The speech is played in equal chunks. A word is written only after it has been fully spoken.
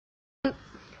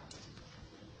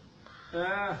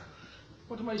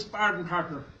What to my sparring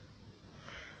partner?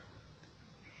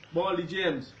 Baldy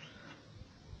James.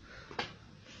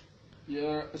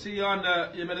 Yeah, I see you on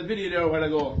you made a video there a while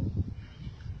ago.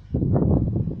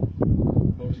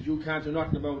 About that you can't do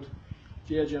nothing about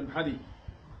JJ and Paddy.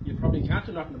 You probably can't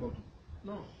do nothing about them.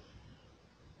 No.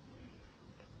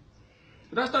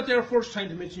 But that's not their first time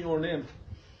to mention your name.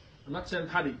 I'm not saying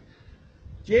Paddy.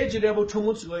 JJ there about 2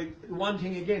 months ago, one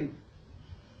thing again.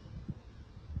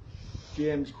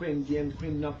 James Quinn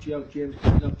knocked you out, James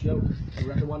Quinn knocked you out. I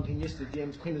read the one thing yesterday,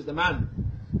 James Quinn is the man.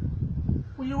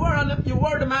 Well, you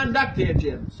were the man that day,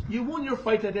 James. You won your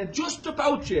fight that day, just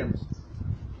about, James.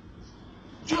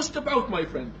 Just about, my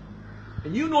friend.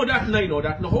 And you know that and I know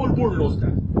that and the whole world knows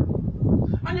that.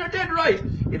 And you're dead right.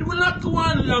 It will not go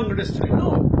on longer this time,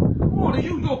 no. Oh,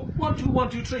 you go 1, 2, 1,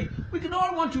 2, 3. We can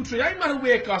all 1, 2, 3. I'm not a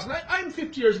weight loss. I'm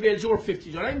 50 years of age, you're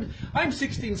 50. I'm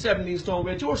 16, 17 stone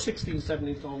weight, you're 16,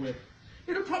 17 stone weight.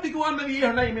 It'll probably go on maybe 8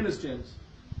 or 9 minutes, James.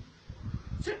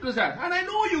 Simple as that. And I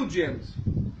know you, James.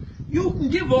 You can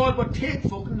give all, but take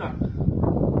fucking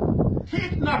nothing.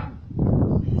 Take nothing.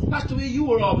 That's the way you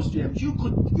were always, James. You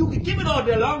could give it all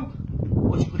day long,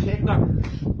 but you could take nothing.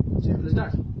 Simple as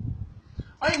that.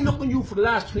 I'm knocking you for the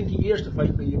last 20 years to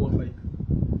fight me, you won't fight.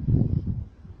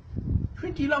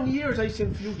 20 long years I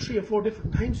sent for you 3 or 4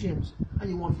 different times, James, and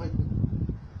you won't fight me.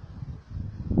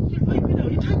 You fight me now,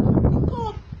 you thank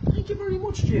God. Thank you very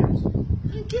much, James.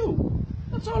 Thank you.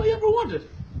 That's all I ever wanted.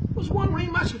 Was one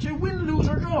rematch with you, win, lose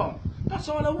or draw. That's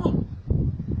all I want.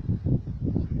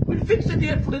 We'll fix the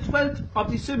date for the 12th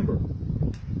of December.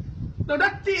 Now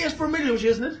that day is familiar,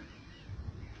 isn't it?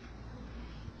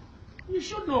 You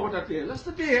should know what that day is. That's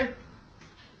the day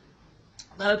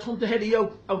that I thumped the head of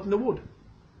you out in the wood.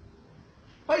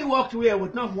 I walked away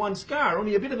with not one scar,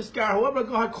 only a bit of a scar. However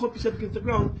I cut myself against the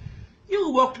ground. You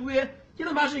walked away, you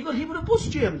know, imagine you got hit with a bus,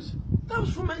 James. That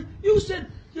was from me. You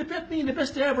said you bet me in the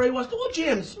best day ever I was. Oh,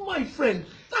 James, my friend,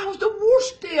 that was the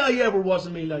worst day I ever was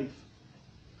in my life.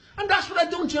 And that's what I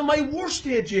done to you, my worst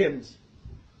day, James.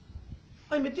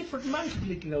 I'm a different man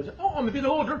completely now. Oh, I'm a bit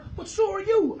older, but so are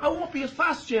you. I won't be as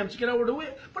fast, James, to get out of the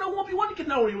way, but I won't be wanting to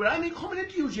get out of the way. I mean, coming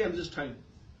into you, James, this time.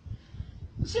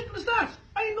 As simple as that.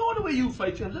 I know the way you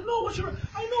fight, James. I know what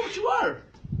you are.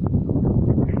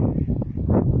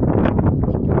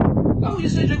 Oh, you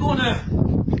said you're going to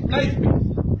knife me.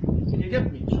 Can you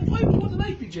get me? So why would you want to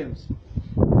knife me, James?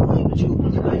 Why would you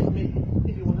want to knife me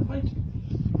if you want to fight?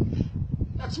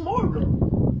 That's murder.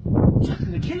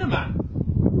 Threatening to kill a man.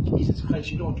 Jesus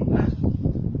Christ, you don't do that.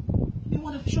 You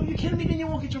want to show you kill me, then you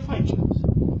won't get your fight, James.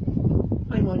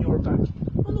 I'm on your back.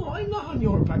 Oh no, I'm not on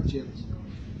your back, James.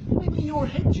 I'm in your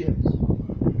head, James.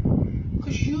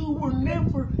 Because you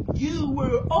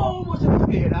were always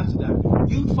afraid after that.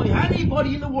 You'd fight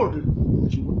anybody in the world,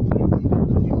 but you wouldn't fight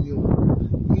me.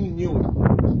 You knew it.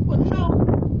 But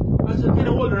now, as I get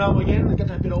older now again, I get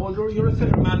a bit older, you're a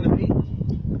fitter man than me.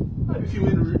 I have a few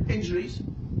injuries.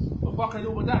 But what can I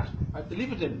do with that? I have to live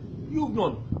with them. You've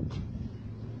none.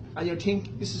 And you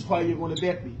think this is why you're going to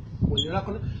bet me. Well, you're not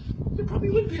going to. You probably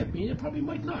will bet me, you probably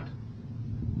might not.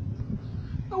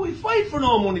 Now, we fight for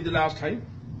no money the last time.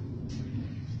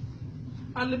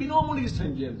 And there'll be no money this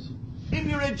time, James. If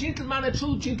you're a gentleman, a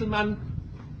true gentleman,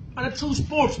 and a true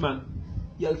sportsman,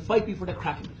 you'll fight me for the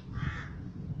crack of it.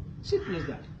 Simple as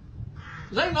that.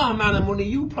 Because I'm not a man of money,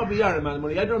 you probably are a man of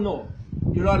money, I don't know.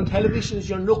 You're on televisions,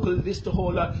 you're knuckle, this, the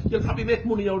whole lot. You'll probably make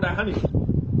money out of that, honey.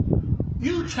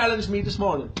 You challenged me this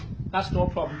morning. That's no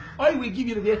problem. I will give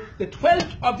you the date, the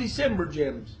 12th of December,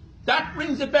 James. That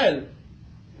rings a bell.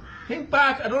 Think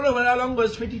back, I don't know how long it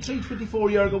was, 23, 24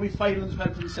 years ago, we fight on the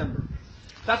 12th of December.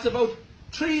 That's about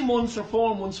 3 months or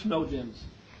 4 months from now, James.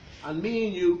 And me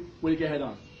and you will get head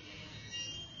on.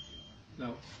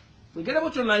 Now, forget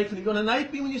about your knife, and you're going to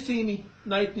knife me when you see me,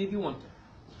 knife me if you want to.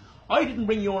 I didn't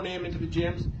bring your name into it,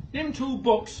 James. Them two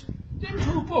books, they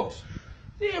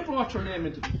brought your name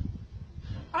into it.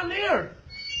 And there,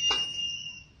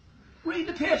 read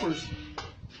the papers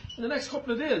in the next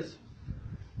couple of days,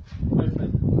 my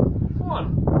friend. Come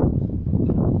on.